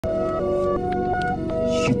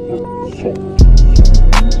Ew,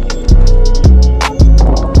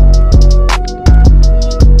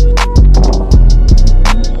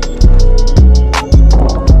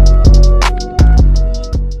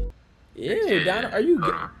 Donald, are you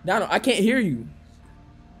good? Donald, I can't hear you.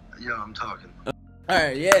 Yo, I'm talking.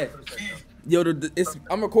 Alright, yeah. Yo,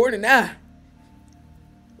 I'm recording now.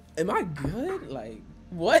 Am I good? Like,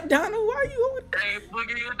 what, Donald? Why are you over there? Hey,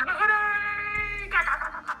 boogie,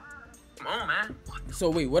 come on, man. So,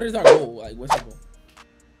 wait, what is our goal? Like, what's our goal?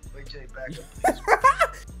 Wait, Jay, back up.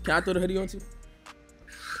 Can I throw the hoodie on too?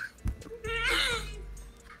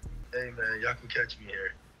 Hey, man, y'all can catch me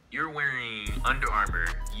here. You're wearing Under Armour.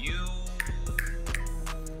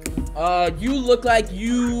 You look like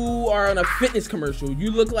you are on a fitness commercial.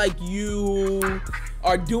 You look like you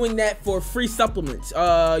are doing that for free supplements.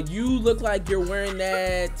 You look like you're wearing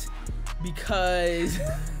that because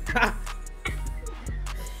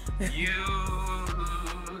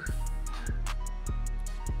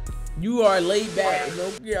you are laid back.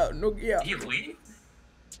 No. He leave?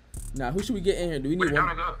 Nah, who should we get in here? Do we need Where'd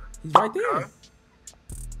one? Donald go? He's right there.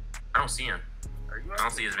 I don't see him. I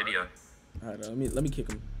don't see his video. All right, let me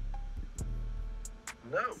kick him.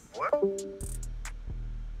 No, what?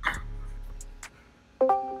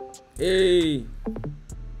 Hey.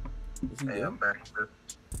 Is he Hey, dead? I'm back.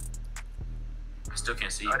 I still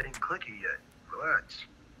can't see. I didn't click it yet. Relax.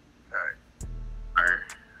 Alright.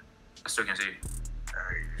 Alright. I still can't see.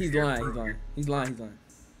 Alright. He's lying.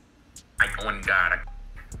 Oh my God.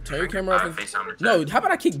 Turn your camera off. No, how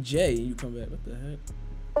about I kick Jay and you come back? What the heck?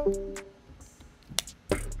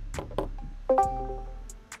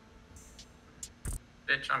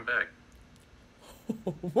 Bitch, I'm back.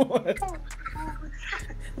 What?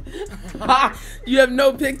 You have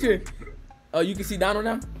no picture. Oh, you can see Donald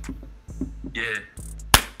now? Yeah.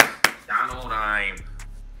 Donald, I'm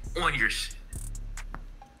on your shit.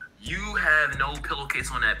 You have no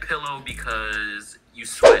pillowcase on that pillow because you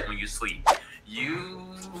sweat when you sleep.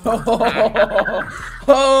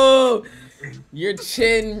 Oh, your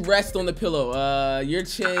chin rests on the pillow. Your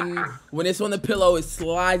chin, when it's on the pillow, it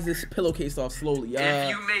slides this pillowcase off slowly. If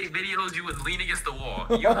you made videos, you would lean against the wall.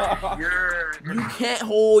 You can't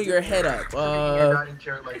hold your head up. You're not in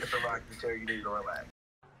chair like it's a rocking chair. You need to relax.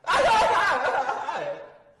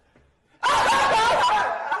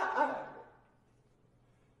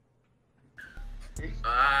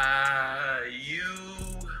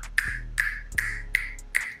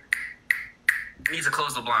 You need to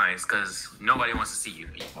close the blinds because nobody wants to see you.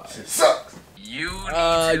 Shit sucks. You need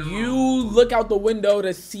to... You look out the window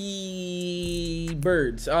to see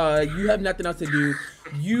birds. You have nothing else to do.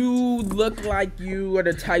 You look like you are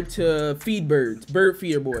the type to feed birds. Bird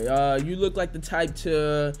feeder boy. You look like the type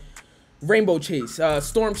to rainbow chase,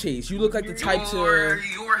 storm chase. You look like the type to...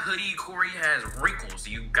 Your hoodie, Corey, has wrinkles.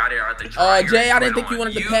 You got it out the dryer. Jay, I didn't think you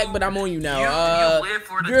wanted to pack, but I'm on you now.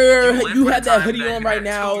 You have that hoodie on right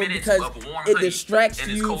now because it distracts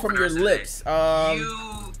you from your lips.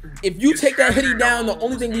 If you take that hoodie down, the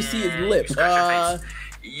only thing we see is lips.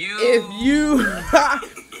 If you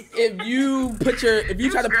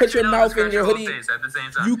try to put your mouth in your hoodie,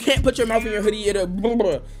 you can't put your mouth in your hoodie.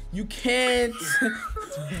 You can't.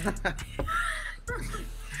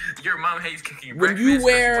 Your mom hates kicking when you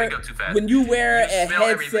wear a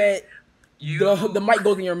headset, the mic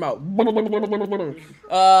goes in your mouth.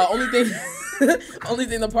 Only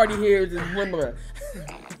thing the party hears is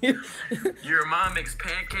Your mom makes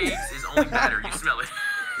pancakes is only better. You smell it.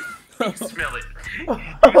 You smell it.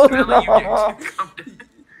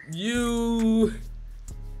 You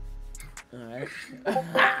alright.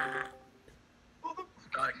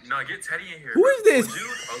 No, get Teddy in here. Who is this? Jude?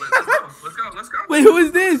 Oh, let's go. Wait, who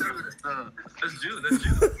is this? That's Jude.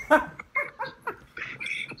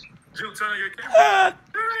 Jude, turn on your camera.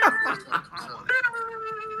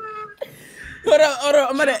 Hold up.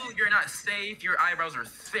 I'm gonna. Jude, you're not safe. Your eyebrows are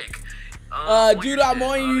thick. Jude, I'm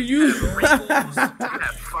on you.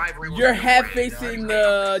 You're half facing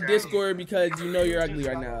the Discord because you know you're ugly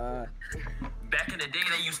right now. Back in the day,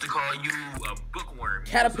 they used to call you a bookworm.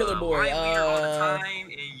 Caterpillar boy. All the time,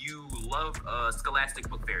 and you love Scholastic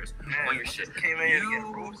book fairs. On your shit. Came in here to get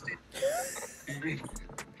roasted.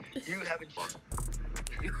 You haven't.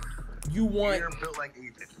 You want. You're built like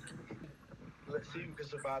Ethan. Let's see who can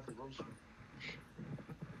survive the roast.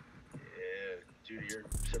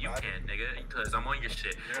 You can, nigga, because I'm on your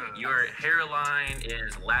shit. Your hairline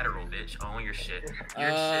is lateral, bitch. On your shit.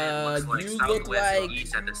 Your shit looks like southwest and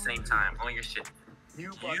east at the same time. On your shit.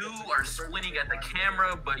 You are squinting at the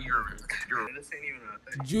camera, but you're. This ain't even a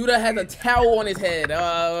thing. Judah has a towel on his head.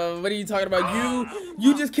 What are you talking about?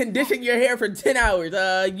 You just conditioned your hair for 10 hours.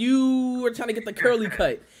 You were trying to get the curly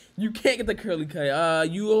cut. You can't get the curly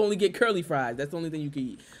cut. You only get curly fries. That's the only thing you can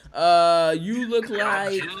eat. You look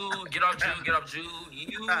like. Get off Jude.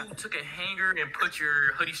 You took a hanger and put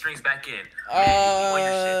your hoodie strings back in.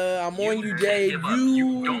 I'm on you, Jay.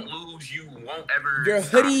 You don't lose. You won't ever. Your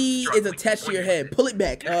hoodie is attached to your head. Pull it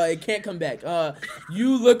back. It can't come back.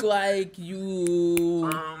 You look like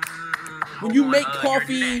you. When you make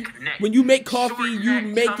coffee, when you make coffee, you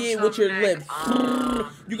make it with your lips.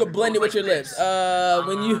 You can blend it with your lips.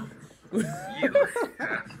 When you.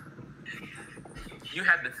 You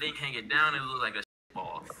have the thing hanging down and look like a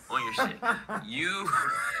ball on your shit. You.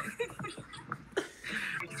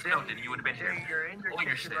 No, then you would have been here. You're in your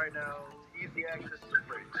kitchen right now. Easy access to the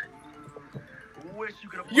fridge. Wish you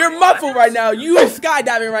could. You're muffled right now. You are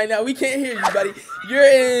skydiving right now. We can't hear you, buddy. You're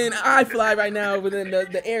in iFly right now, but then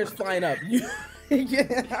the air's flying up. You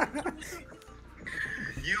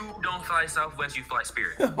don't fly Southwest, you fly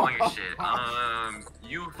Spirit on your shit.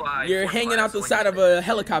 You fly. You're hanging out the side of a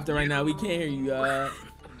helicopter right now. We can't hear you.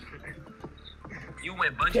 You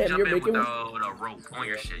went bungee jumping with a rope on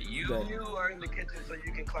your shit. You are in the kitchen so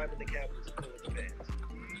you can climb in the cabinets and play with the fans.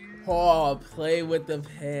 Oh, play with the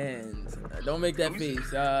pans. Don't make that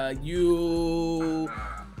face. You.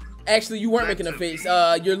 Actually, you weren't making a face.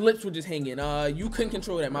 Your lips were just hanging. You couldn't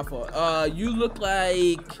control that. My fault. You look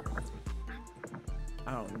like.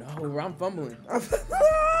 I don't know. I'm fumbling.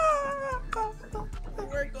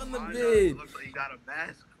 Work on the vid. Looks like you got a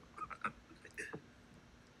mask.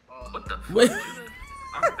 What the fuck? Wait.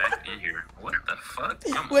 I'm back in here. What the fuck?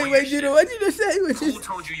 Wait, Judah. What'd you just say? Who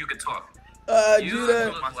told you could talk?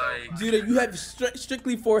 Judah, you have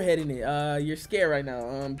strictly forehead in it. You're scared right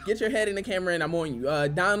now. Get your head in the camera and I'm on you.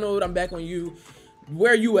 Donald, I'm back on you.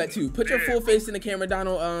 Where are you at too? Put your full face in the camera,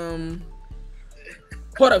 Donald.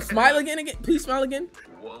 Hold up, smile again. Please smile again.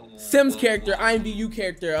 Sims character, IMVU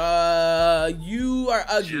character. You are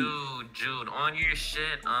ugly. Jude, on your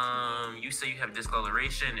shit, you say you have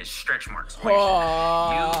discoloration. It's stretch marks. You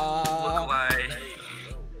look like.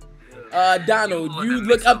 Donald, you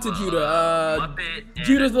look up to Judah.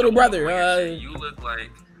 Judah's little brother. You look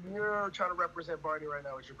like. You're trying to represent Barney right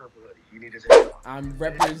now with your purple hoodie. You need to take it off. I'm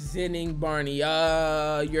representing Barney.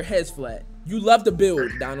 Your head's flat. You love to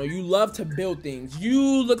build, Donald. You love to build things.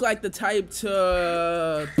 You look like the type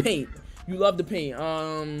to paint. You love to paint.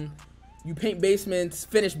 You paint basements,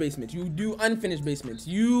 finish basements. You do unfinished basements.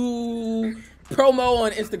 You promo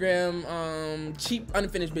on Instagram, cheap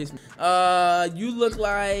unfinished basement. You look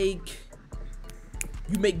like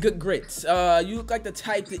you make good grits. You look like the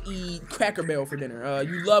type to eat Cracker Barrel for dinner.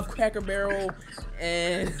 You love Cracker Barrel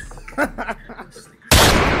and